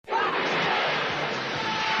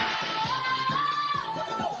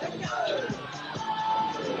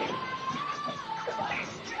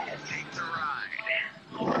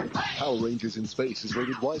Power Rangers in Space is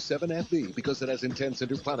rated Y7FB because it has intense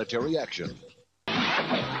interplanetary action.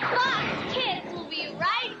 Fox Kids will be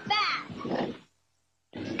right back.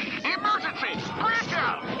 Emergency!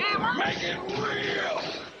 Blackout! Make it real!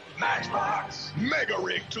 Matchbox! Mega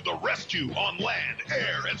Rig to the rescue on land,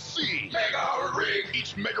 air, and sea. Mega Rig!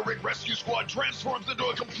 Each Mega Rig rescue squad transforms into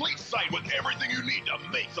a complete site with everything you need to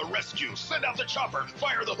make the rescue. Send out the chopper,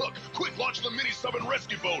 fire the hook, quick launch the mini sub and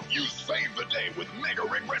rescue boat. You save the day with Mega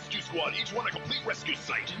Rig Rescue Squad, each one a complete rescue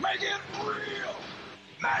site. Make it real!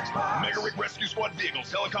 Matchbox! Mega Rig Rescue Squad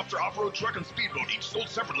vehicles, helicopter, off-road truck, and speedboat, each sold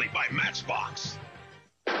separately by Matchbox.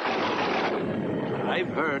 I've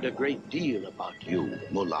heard a great deal about you,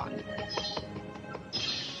 Mulan.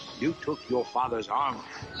 You took your father's armor,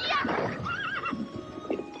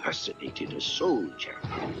 impersonated a soldier,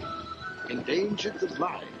 endangered the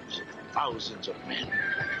lives of thousands of men.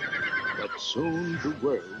 But soon the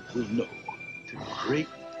world will know the great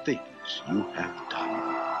things you have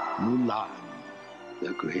done. Mulan,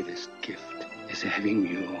 the greatest gift is having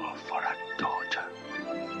you for a daughter.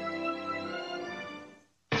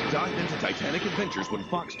 Dive into Titanic adventures when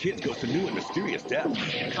Fox Kids goes to new and mysterious depths.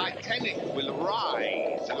 Titanic will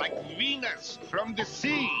rise like Venus from the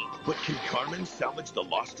sea. But can Carmen salvage the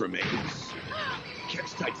lost remains?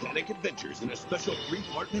 Catch Titanic Adventures in a special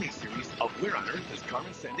 3-part miniseries of Where on Earth is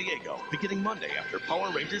Carmen Sandiego, beginning Monday after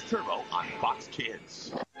Power Rangers Turbo on Fox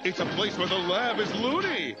Kids. It's a place where the lab is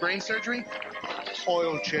loony. Brain surgery?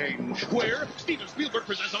 Oil change. Where? Steven Spielberg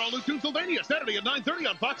presents an all-new Toonsylvania, Saturday at 9:30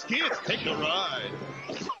 on Fox Kids. Take the ride.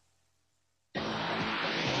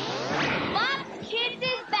 Fox Kids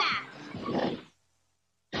is back.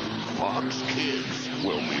 Fox Kids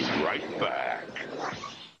will be right back.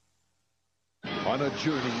 On a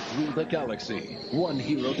journey through the galaxy, one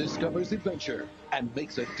hero discovers adventure and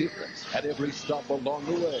makes a difference at every stop along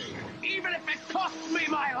the way. Even if it costs me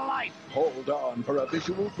my life! Hold on for a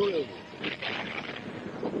visual thrill.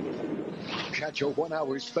 Catch a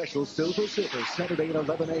 1-hour special Silver Surfer Saturday at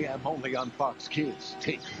 11 a.m. only on Fox Kids.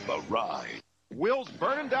 Take the ride. Will's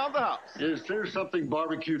burning down the house. Is there something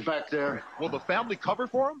barbecued back there? Will the family cover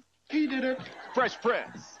for him? He did it. Fresh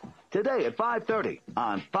Prince. Today at 5:30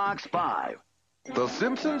 on Fox 5. The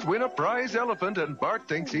Simpsons win a prize elephant, and Bart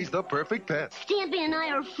thinks he's the perfect pet. Stampy and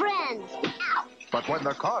I are friends. Ow! But when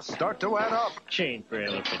the costs start to add up, Chain for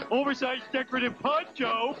elephant. Oversized decorative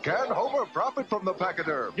poncho. can Homer profit from the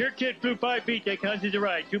pachyderm? Your kid flew 5 feet. Take Hans a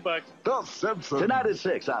ride. $2. The Simpsons. Tonight at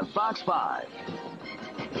 6 on Fox 5.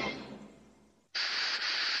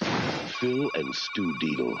 Phil and Stu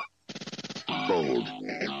Deedle. Bold.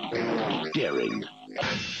 Daring.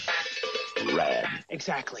 Rad.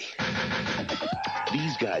 Exactly.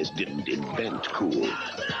 These guys didn't invent cool.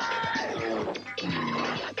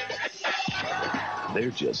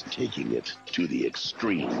 They're just taking it to the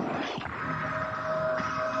extreme.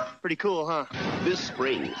 Pretty cool, huh? This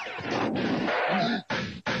spring,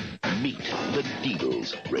 meet the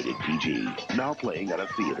Deedles, rated PG. Now playing at a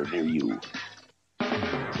theater near you.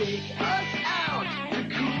 Take us out to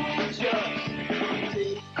cool jump.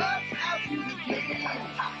 Take us out to the game.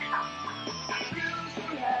 Girls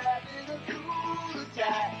are having a cool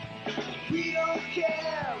attack. We don't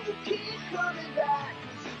care, we'll keep coming back.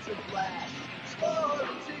 'Cause it's a blast. For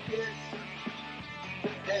tickets.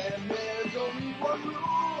 And there's only one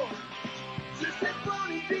rule. Just have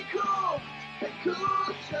fun and be cool. And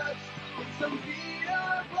cool chucks with some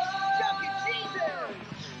VR blood. Chuck E. Cheese's.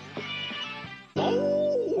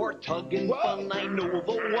 Oh, for tugging fun, I know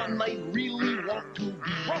the one I really want to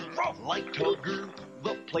be. Like Tugger,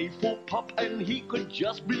 the playful pup, and he could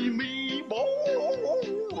just be me.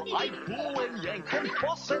 Oh, I'd pull and yank and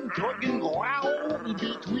fuss and tug and growl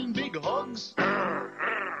between big hugs.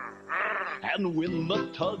 And when the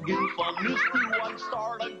tugging fun is through, I'd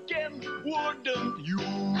start again, wouldn't you?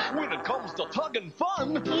 When it comes to tugging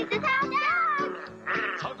fun, He's the top dog.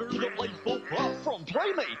 Tugger the playful pup from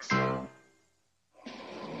Playmates.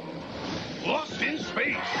 Lost in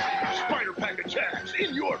space. Spider Pack attacks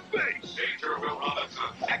in your face. Danger, Will Robinson.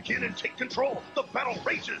 Hack in and take control. The battle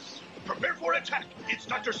rages. Prepare for attack. It's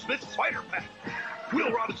Dr. Smith's Spider Pack. Will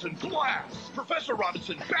Robinson blasts. Professor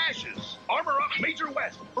Robinson bashes. Armor up Major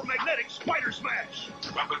West for magnetic spider smash.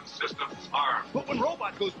 Weapon systems armed. But when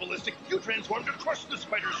Robot goes ballistic, you transform to crush the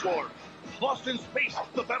spider swarm. Lost in Space,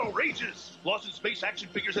 the battle rages. Lost in Space action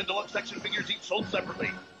figures and deluxe action figures each sold separately.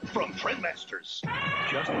 From Trendmasters.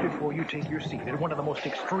 Just before you take your seat at one of the most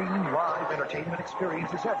extreme live entertainment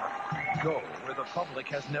experiences ever, go where the public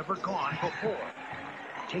has never gone before.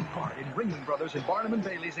 Take part in Ringling Brothers and Barnum and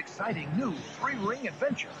Bailey's exciting new three-ring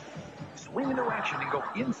adventure. Swing into action and go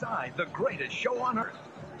inside the greatest show on earth.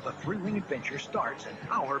 The thrilling adventure starts an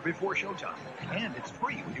hour before showtime, and it's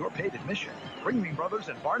free with your paid admission. Ringling Brothers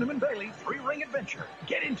and Barnum and Bailey 3-Ring Adventure.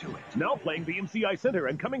 Get into it. Now playing the MCI Center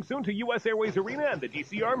and coming soon to U.S. Airways Arena and the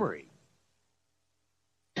DC Armory.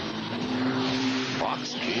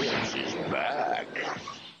 Fox Kids is back.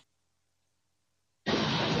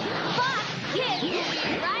 Fox Kids will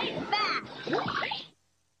be right back.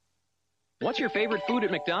 What's your favorite food at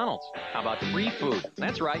McDonald's? How about free food?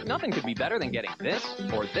 That's right, nothing could be better than getting this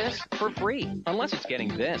or this for free. Unless it's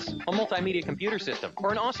getting this, a multimedia computer system,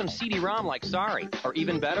 or an awesome CD-ROM like Sorry, or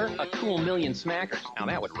even better, a cool million smackers. Now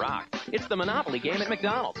that would rock. It's the Monopoly game at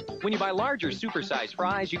McDonald's. When you buy larger supersized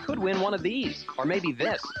fries, you could win one of these, or maybe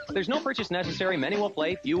this. There's no purchase necessary, many will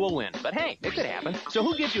play, few will win. But hey, it could happen. So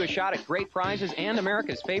who gives you a shot at great prizes and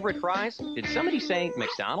America's favorite fries? Did somebody say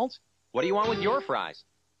McDonald's? What do you want with your fries?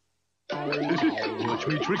 Watch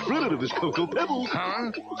me trick Fred out of his Cocoa Pebbles.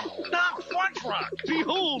 Huh? Doc Crunch Rock!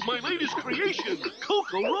 Behold my latest creation,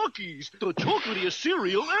 Cocoa Rockies, the chocolatiest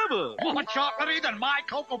cereal ever. More chocolatey than my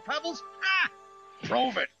Cocoa Pebbles? Ah!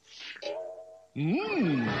 Prove it.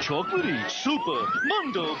 Mmm, chocolatey, super,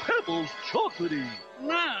 Mundo Pebbles chocolatey.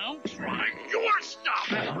 Now try your stuff.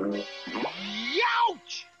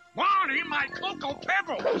 Youch! Want in my Cocoa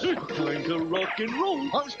Pebbles? Time to rock and roll.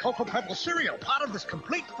 How's Cocoa Pebbles cereal part of this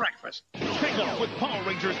complete breakfast? Take off with Power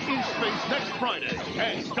Rangers in space next Friday.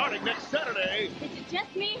 And starting next Saturday... Is it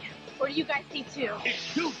just me, or do you guys see too?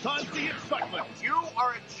 It's 2 times the excitement. You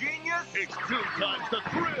are a genius. It's 2 times the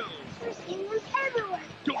thrills. There's singers everywhere.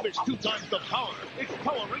 Don't miss 2 times the power. It's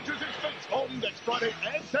Power Rangers in space, all next Friday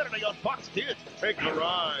and Saturday on Fox Kids. Take a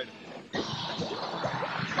ride.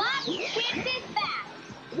 Fox Kids is back.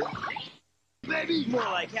 Baby! More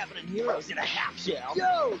like happening heroes in a half shell.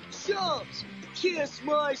 Yo, chumps! Kiss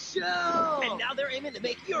my shell! And now they're aiming to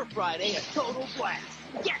make your Friday a total blast.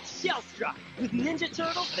 Get shell-struck with Ninja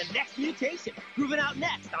Turtles The Next Mutation. Proving out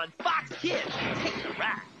next on Fox Kids. Take the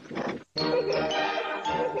ride.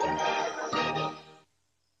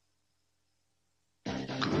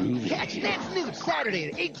 Catch That's Nude Saturday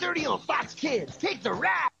at 8:30 on Fox Kids. Take the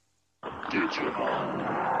ride!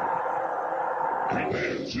 Digimon.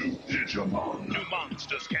 Prepare to Digimon. New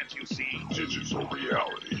monsters, can't you see? Digital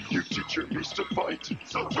reality. Your teacher needs to fight.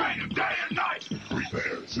 So train him day and night.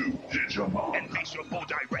 Prepare to Digimon. And face your foe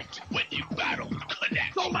direct. When you battle,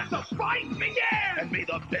 connect. So let the fight begin! And may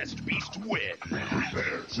the best beast win.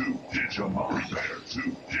 Prepare to Digimon. Prepare to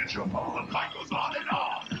Digimon. The fight goes on and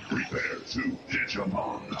on. Prepare to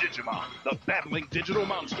Digimon. Digimon, the battling digital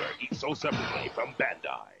monster, eats so separately from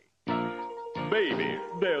Bandai. Baby,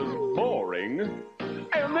 there's boring.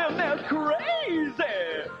 And then there's crazy.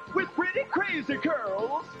 With pretty crazy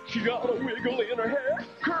curls. She got a wiggle in her hair.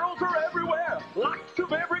 Curls are everywhere. Lots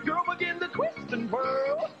of every girl begin to twist and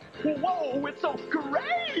twirl. Whoa, it's so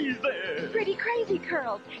crazy. Pretty crazy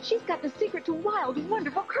curls. She's got the secret to wild,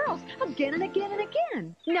 wonderful curls again and again and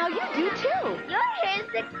again. Now you do too. Your hair's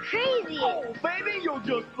the craziest. Oh, baby, you'll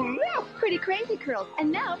just flip. Pretty crazy curls. And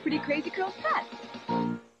now Pretty Crazy Curls Pets.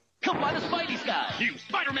 Come by the Spidey Sky. Use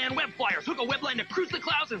Spider-Man web flyers, hook a web line to cruise the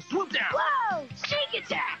clouds and swoop down. Whoa! Sneak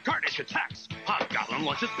attack! Carnage attacks. Hobgoblin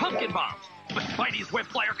launches pumpkin bombs. But Spidey's web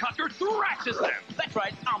flyer copter thrashes them. That's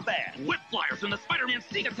right, I'm bad. Web flyers in the Spider-Man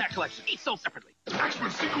Sneak Attack collection, each sold separately.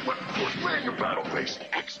 X-Men Secret Weapon Force Mega Battle Base.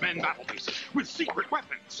 X-Men battle bases with secret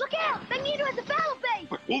weapons. Look out! Magneto has a battle base!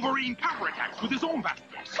 But Wolverine counterattacks with his own battle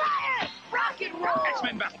base. Fire! Rock and roll!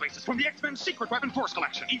 X-Men battle bases from the X-Men Secret Weapon Force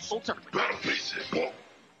collection, each sold separately. Battle Bases.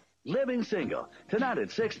 Living Single, tonight at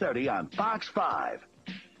 6:30 on Fox 5.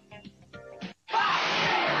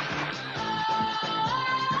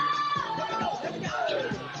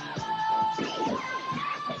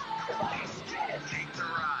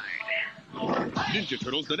 Ninja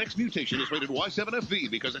Turtles The Next Mutation is rated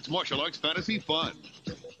Y7FV because it's martial arts fantasy fun.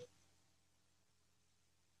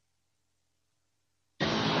 We'll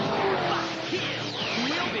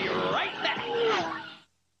be right back.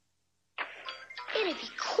 It'd be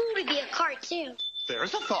cool to be a cartoon.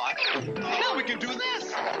 There's a thought. Now we can do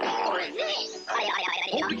this. Or this.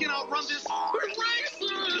 Hope we can outrun this.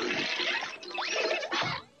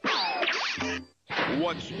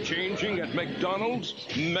 What's changing at McDonald's?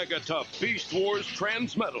 Mega Tough Beast Wars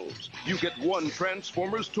Transmetals. You get one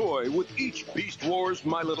Transformers toy with each Beast Wars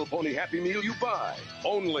My Little Pony Happy Meal you buy.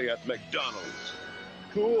 Only at McDonald's.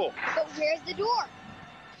 Cool. So where's the door?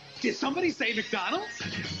 Did somebody say McDonald's?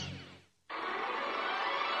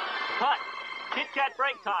 Cut. Kit Kat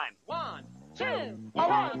break time. 1, 2,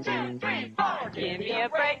 1, 2, 3, 4. Give me a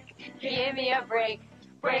break. Give me a break.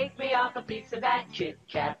 break me off a piece of that Kit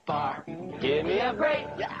Kat bar. Give me a break,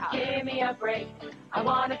 give me a break. I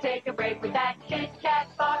want to take a break with that Kit Kat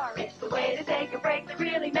bar. It's the way to take a break that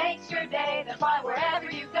really makes your day. That's why wherever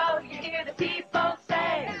you go, you hear the people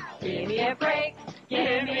say, give me a break,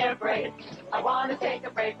 give me a break. I want to take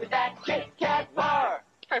a break with that Kit Kat bar.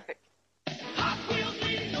 Perfect. Hot Wheels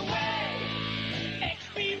leading the way.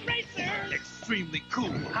 XP Racers. Extremely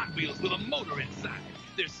cool Hot Wheels with a motor inside.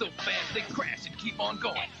 They're so fast they crash and keep on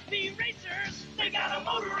going. XP Racers, they got a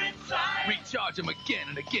motor inside. Recharge them again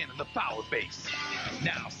and again in the power base.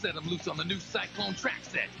 Now set them loose on the new Cyclone track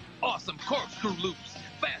set. Awesome corkscrew loops.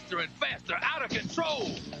 Faster and faster, out of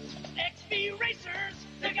control. XP Racers,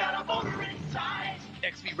 they got a motor inside.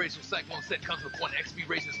 XP Racer Cyclone set comes with one XP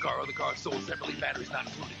Racers car. Other cars sold separately, batteries not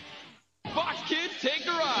included. Fox Kids Take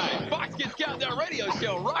a Ride. Fox Kids Countdown Radio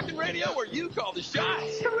Show. Rockin' radio where you call the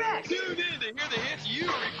shots. Correct. Tune in to hear the hits you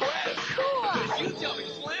request. Cool. Because you tell me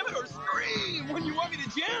to slam it or scream when you want me to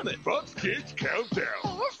jam it. Fox Kids Countdown.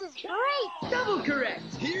 Hey, this is great. Double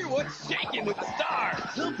correct. Hear what's shaking with the stars.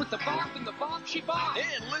 Jump with the bop and the bop she bop.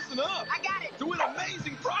 And listen up. I got it. To win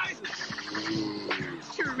amazing prizes.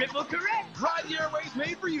 Triple correct. Ride the airways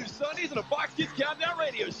made for you Sundays in a Fox Kids Countdown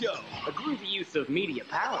Radio Show. A groovy use of media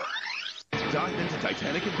power. Dive into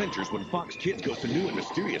Titanic adventures when Fox Kids goes to new and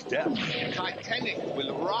mysterious depths. Titanic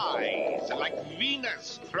will rise like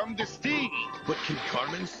Venus from the sea. But can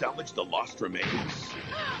Carmen salvage the lost remains?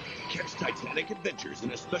 Catch Titanic adventures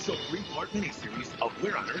in a special 3-part miniseries of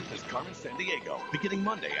We're on Earth as Carmen Sandiego, beginning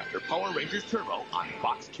Monday after Power Rangers Turbo on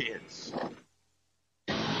Fox Kids.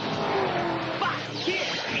 Fox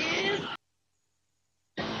Kids is...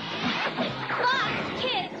 Fox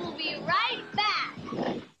Kids will be right back.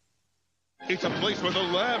 It's a place where the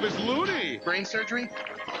lab is loony. Brain surgery?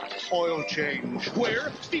 Oil change.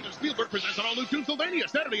 Where? Steven Spielberg presents on all new Toonsylvania,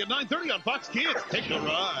 Saturday at 9:30 on Fox Kids. Take a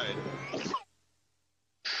ride.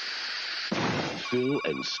 Phil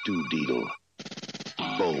and Stu Deedle.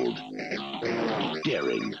 Bold.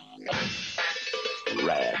 Daring.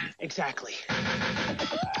 Rad. Exactly.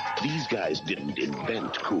 These guys didn't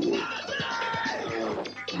invent cool.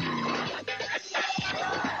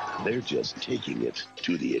 They're just taking it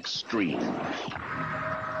to the extreme.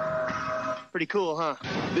 Pretty cool, huh?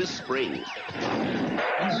 This spring,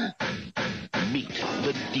 meet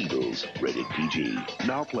the Deedles, rated PG.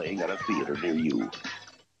 Now playing at a theater near you.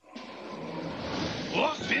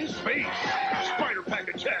 Lost in space. Spider Pack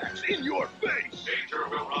attacks in your face. Danger,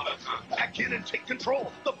 Will Robinson. Hack in and take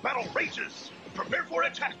control. The battle rages. Prepare for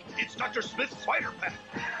attack. It's Dr. Smith's Spider Pack.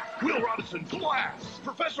 Will Robinson blasts.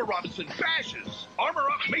 Professor Robinson bashes. Armor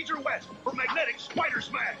up Major West for magnetic spider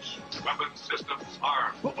smash. Weapon systems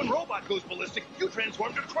armed. But when Robot goes ballistic, you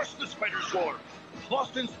transform to crush the spider swarm.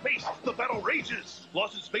 Lost in space, the battle rages.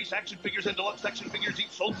 Lost in space action figures and deluxe action figures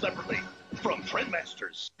each sold separately. From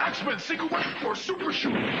Trendmasters. X-Men Single Weapon for Super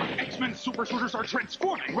Shooter. X-Men Super Shooters are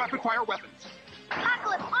transforming rapid-fire weapons.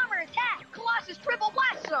 Apocalypse Armor Attack. Colossus Triple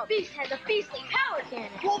Blast Zone. Beast has a beastly power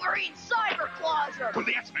cannon. Wolverine Cyber Clauser. For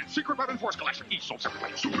the X-Men Secret Weapon Force Collection, each sold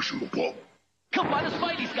separately. Super Shooter Ball. Come by the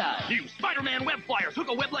Spidey Sky. Use Spider-Man web flyers, hook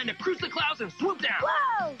a web line to cruise the clouds and swoop down.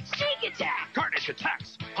 Whoa! Sneak attack. Carnage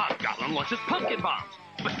attacks. Hobgoblin launches pumpkin bombs.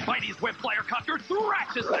 But Spidey's web flyer copter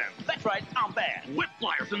thrashes them. That's right, I'm bad. Web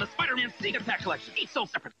flyers in the Spider-Man Sneak Attack Collection, each sold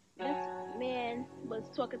separately. This man was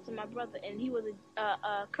talking to my brother, and he was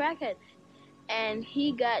a crackhead, and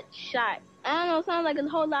he got shot. I don't know, it sounds like a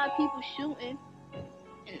whole lot of people shooting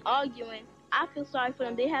and arguing. I feel sorry for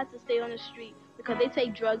them. They have to stay on the street because they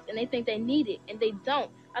take drugs and they think they need it, and they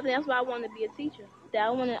don't. I think that's why I want to be a teacher. That I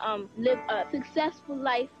want to live a successful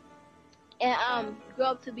life and grow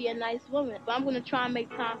up to be a nice woman. But I'm going to try and make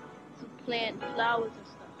time to plant flowers and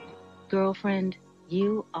stuff. Girlfriend,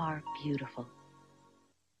 you are beautiful.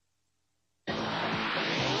 Fox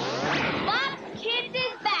Kids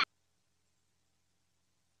is back.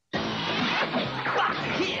 Fox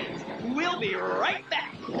Kids, we'll be right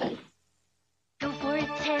back. Go for it,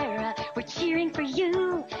 Tara. We're cheering for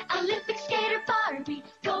you. Olympic skater Barbie.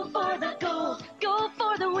 Go for the gold. Go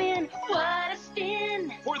for the win. What a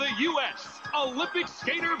spin. For the U.S. Olympic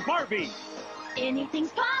skater Barbie.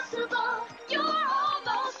 Anything's possible. You're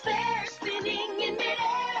almost there. Spinning in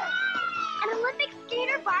midair. An Olympic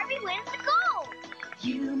skater Barbie wins the gold.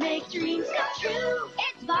 You make dreams come true.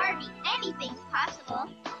 It's Barbie. Anything's possible.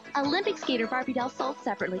 Olympic skater Barbie dolls sold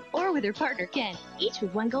separately or with her partner Ken, each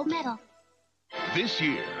with one gold medal. This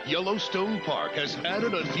year, Yellowstone Park has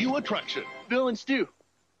added a new attraction. Bill and Stu.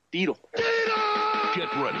 Deedle.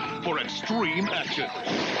 Get ready for extreme action.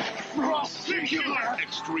 Singular.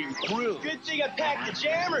 Extreme thrill. Good thing I packed the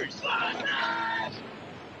jammers.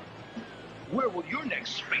 Where will your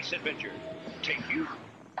next space adventure take you?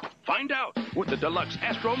 Find out with the deluxe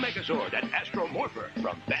Astro Megazord and Astro Morpher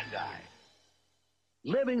from Bandai.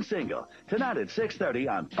 Living Single, tonight at 6:30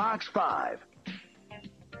 on Fox 5.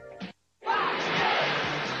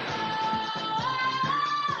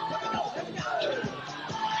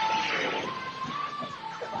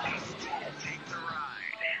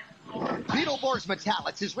 Beetleborgs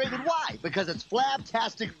Metallics is rated Y because it's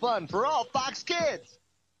flabtastic fun for all Fox kids.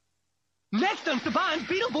 Next on Saban's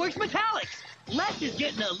Beetleborgs Metallics, Les is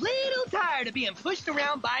getting a little tired of being pushed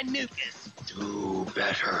around by Nukas. Do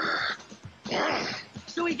better.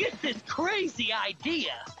 So he gets this crazy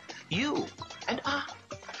idea. You and I,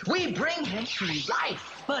 we bring him to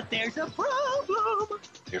life. But there's a problem.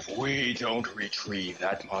 If we don't retrieve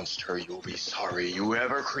that monster, you'll be sorry you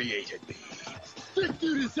ever created me. This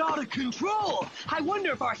dude is out of control. I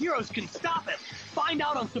wonder if our heroes can stop him. Find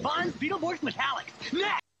out on Saban's Beetleborgs Metallics.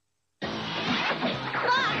 Next!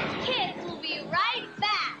 Fox Kids will be right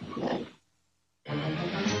back.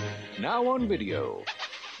 Now on video.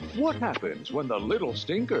 What happens when the little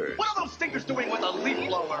stinkers... What are those stinkers doing with a leaf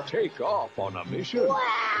blower? ...take off on a mission?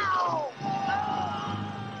 Wow!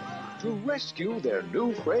 To rescue their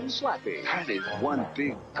new friend Slappy. That is one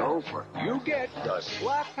big gopher. You get the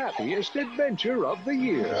Slap Happiest Adventure of the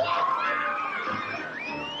Year.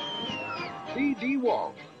 E.D.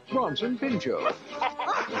 Wong, Bronson Pinchot.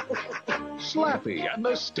 Slappy and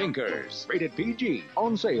the Stinkers. Rated PG.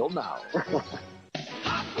 On sale now.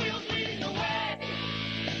 Hot Wheels leading the way.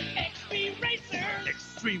 XP Racers.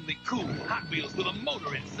 Extremely cool Hot Wheels with a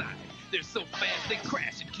motor inside. They're so fast they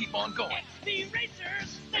crash and keep on going. XP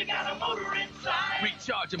Racers, they got a motor inside.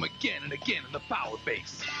 Recharge them again and again in the power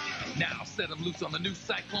base. Now set them loose on the new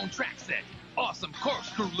Cyclone track set. Awesome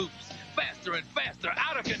corkscrew loops. Faster and faster,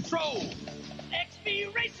 out of control.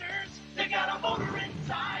 XP Racers, they got a motor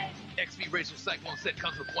inside. XP Racer Cyclone set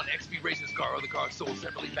comes with one XP Racers car. Other cars sold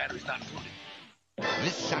separately, batteries not included.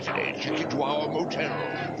 This Saturday, check into our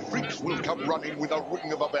motel. Freaks will come running with a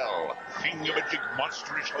ring of a bell. Thingamajig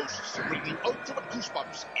monstrous hosts bring the ultimate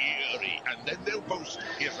goosebumps, eerie, and then they'll boast.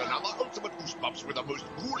 Here's another ultimate goosebumps with the most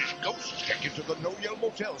ghoulish ghosts. Check into the Noel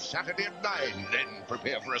Motel Saturday at 9. Then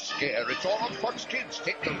prepare for a scare. It's all on Fox Kids.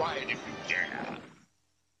 Take the ride if you dare.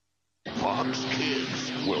 Fox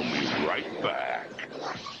Kids will be right back.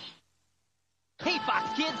 Hey,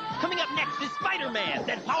 Fox Kids, coming up next is Spider-Man,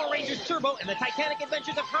 then Power Rangers Turbo and the Titanic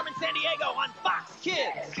Adventures of Carmen Sandiego on Fox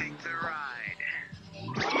Kids. Take the ride.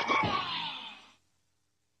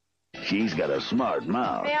 She's got a smart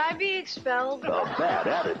mouth, May I be expelled? a bad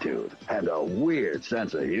attitude, and a weird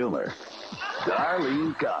sense of humor.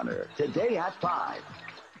 Darlene Connor, today at 5.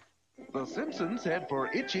 The Simpsons head for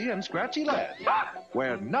Itchy and Scratchy Land,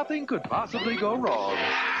 where nothing could possibly go wrong.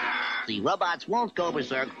 The robots won't go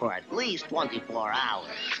berserk for at least 24 hours.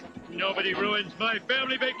 Nobody ruins my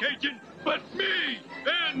family vacation but me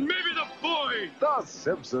and maybe the boy. The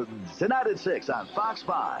Simpsons. Tonight at 6 on Fox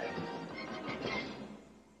 5.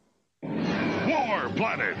 War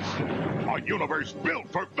planets, a universe built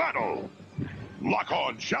for battle. Lock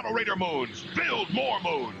on Shadow Raider moons, build more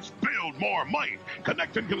might,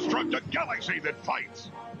 connect and construct a galaxy that fights.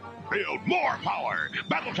 Build more power.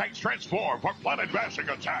 Battle tanks transform for planet bashing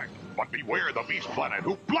attack. But beware the beast planet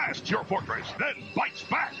who blasts your fortress, then bites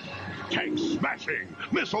back. Tanks smashing,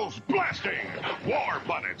 missiles blasting. War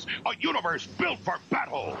planets, a universe built for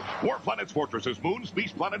battle. War planets, fortresses, moons,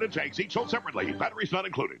 beast planet, and tanks each sold separately. Batteries not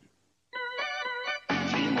included.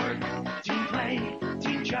 Teamwork, team play,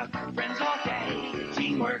 Team Chuck, friends all day.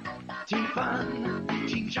 Teamwork, team fun,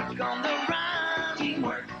 Team Chuck on the run.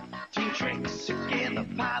 Teamwork, team tricks, together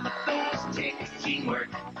pile up those ticks. Teamwork,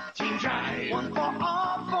 team drive, one for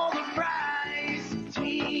all for the prize.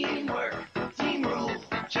 Teamwork, team rule,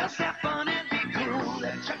 just have fun and be cool.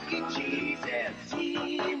 At Chuck E. Cheese's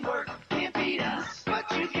teamwork can't beat us, but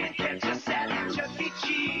you can catch us at Chuck E.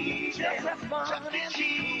 Cheese. Just have fun and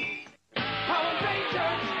cheese. Power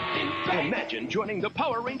Rangers in space. Imagine joining the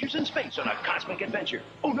Power Rangers in space on a cosmic adventure.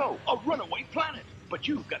 Oh no, a runaway planet. But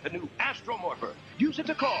you've got the new Astro Morpher. Use it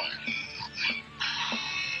to call.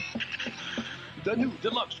 The new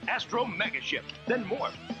deluxe Astro Mega Ship. Then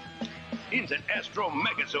morph into Astro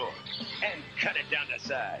Megazord and cut it down to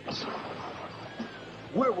size.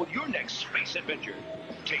 Where will your next space adventure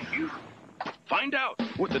take you? Find out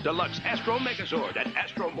with the deluxe Astro Megazord and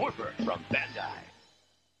Astro Morpher from Bandai.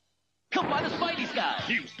 Come by the Spidey Sky.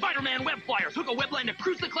 Use Spider-Man web flyers, hook a web line to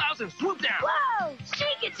cruise the clouds and swoop down. Whoa!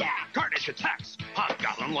 Sneak attack! Carnage attacks.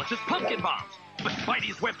 Hobgoblin launches pumpkin bombs. But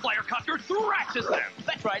Spidey's web flyer copter thrashes them.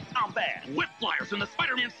 That's right, I'm bad. Web flyers in the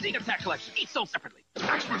Spider-Man Sneak Attack collection, each sold separately.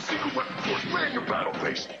 X-Men Secret Weapon Force brand new battle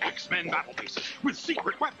base. X-Men battle bases with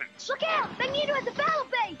secret weapons. Look out! Magneto has a battle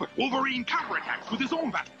base! But Wolverine counterattacks with his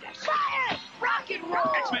own battle base. Fire! Rock and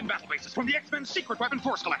roll! X-Men battle bases from the X-Men Secret Weapon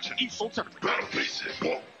Force collection. Each sold separately. Battle bases.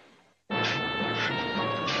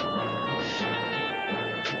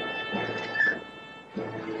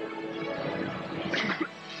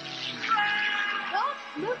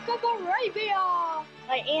 Look of Arabia!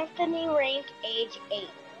 By Anthony Rank, age 8.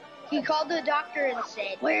 He called the doctor and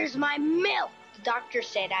said, "Where's my milk?" The doctor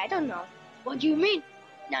said, "I don't know." "What do you mean?"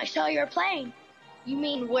 "I saw your plane." "You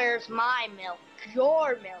mean, where's my milk?"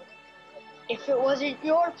 "Your milk." "If it wasn't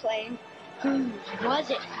your plane, whose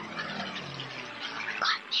was it?"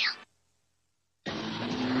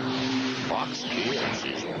 Fox Kids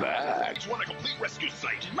is back. Just want a complete rescue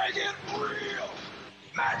site. Make it real.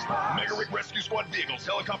 Matchbox. Mega Rig Rescue Squad vehicles,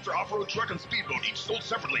 helicopter, off-road truck, and speedboat, each sold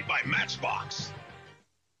separately by Matchbox.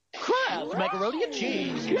 Kraft macaroni and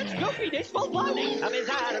cheese. It's goofy dish full loading of his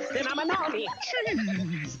Irish phenomenality.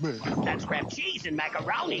 Cheese, man. That's Kraft cheese and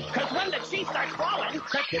macaroni. Cause when the cheese starts flowing,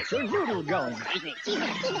 that gets your noodle going.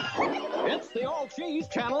 It's the all-cheese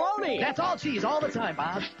cannelloni. That's all cheese all the time,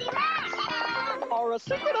 Bob. Or a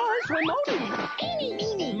synchronized Ramoni. Eeny,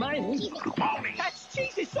 meeny, miny. That's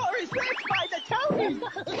cheesy sorry snacks by the Tony.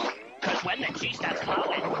 Cause when the cheese starts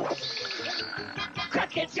flowing, that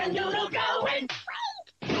gets your noodle going.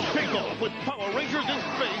 Take off with Power Rangers in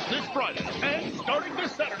Space this Friday. And starting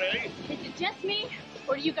this Saturday, Is it just me,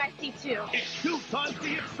 or do you guys see too? it's 2 times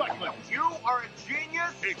the excitement. You are a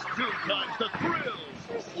genius. It's 2 times the thrills.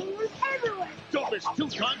 There's singers everywhere. Don't miss 2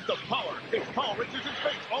 times the power. It's Power Rangers in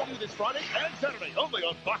Space, all new this Friday and Saturday, only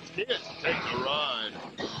on Fox Kids. Take the ride.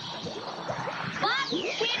 Fox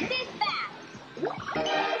Kids is back.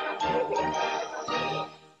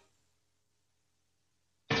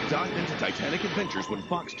 Dive into Titanic adventures when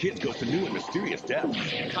Fox Kids goes to new and mysterious depths.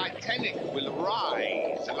 Titanic will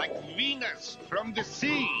rise like Venus from the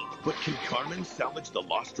sea. But can Carmen salvage the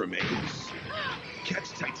lost remains? Catch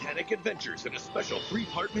Titanic Adventures in a special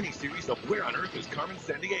 3-part miniseries of Where on Earth is Carmen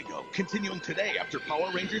Sandiego, continuing today after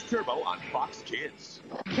Power Rangers Turbo on Fox Kids.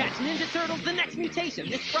 Catch Ninja Turtles: The Next Mutation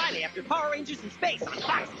this Friday after Power Rangers in Space on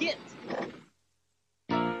Fox Kids.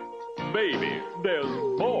 Baby, there's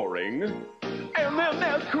boring. And then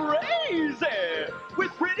there's crazy!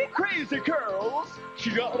 With pretty crazy curls. She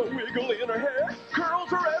got a wiggle in her hair.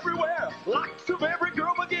 Curls are everywhere. Locks of every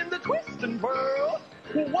girl begin to twist and twirl.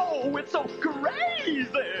 Whoa, it's so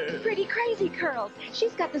crazy! Pretty crazy curls.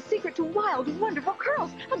 She's got the secret to wild, wonderful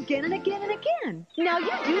curls again and again and again. Now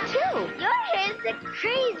you do too. Your hair's the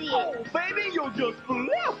craziest. Oh, baby, you'll just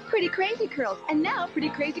flip! Pretty crazy curls. And now Pretty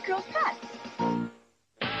Crazy Curls pets.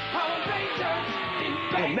 Power Rangers in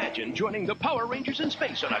space. Imagine joining the Power Rangers in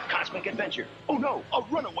space on a cosmic adventure. Oh no, a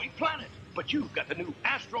runaway planet. But you've got the new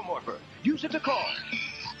Astromorpher. Use it to call.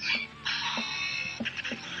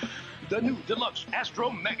 The new deluxe Astro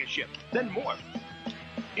Mega Ship. Then morph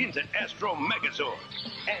into Astro Megazord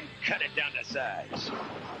and cut it down to size.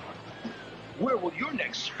 Where will your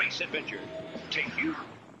next space adventure take you?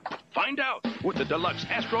 Find out with the deluxe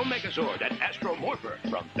Astro Megazord and Astromorpher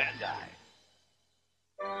from Bandai.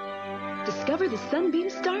 Discover the Sunbeam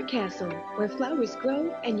Star Castle, where flowers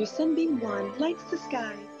grow and your sunbeam wand lights the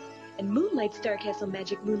sky. And Moonlight Star Castle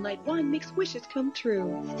Magic Moonlight Wand makes wishes come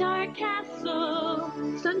true. Star Castle.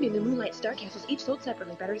 Sunbeam and Moonlight Star Castles each sold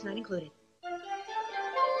separately, batteries not included.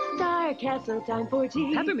 Star Castle time for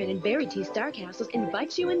tea. Peppermint and Berry Tea Star Castles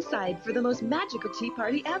invite you inside for the most magical tea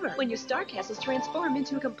party ever, when your Star Castles transform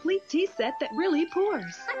into a complete tea set that really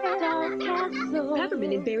pours. Star Castle.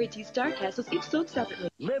 Peppermint and Berry Tea Star Castles each sold separately.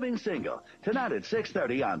 Living Single, tonight at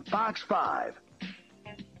 6:30 on Fox 5.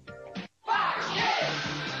 Fox Kids.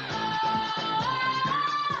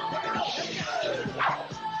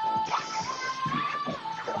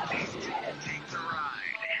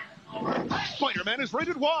 Spider-Man is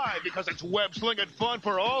rated Y because it's web-slinging fun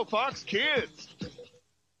for all Fox Kids.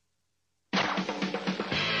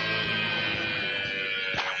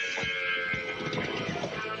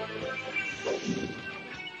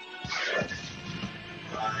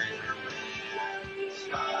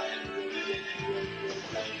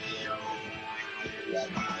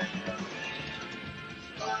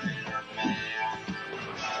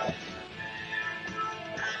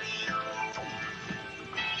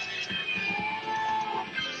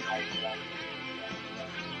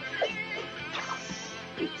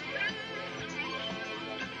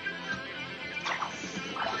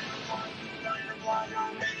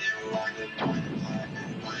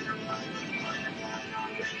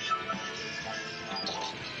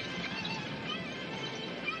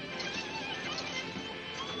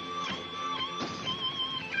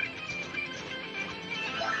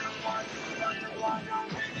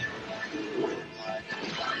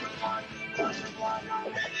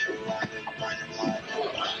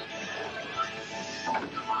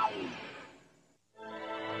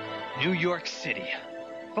 New York City.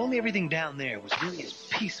 If only everything down there was really as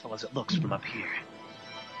peaceful as it looks from up here.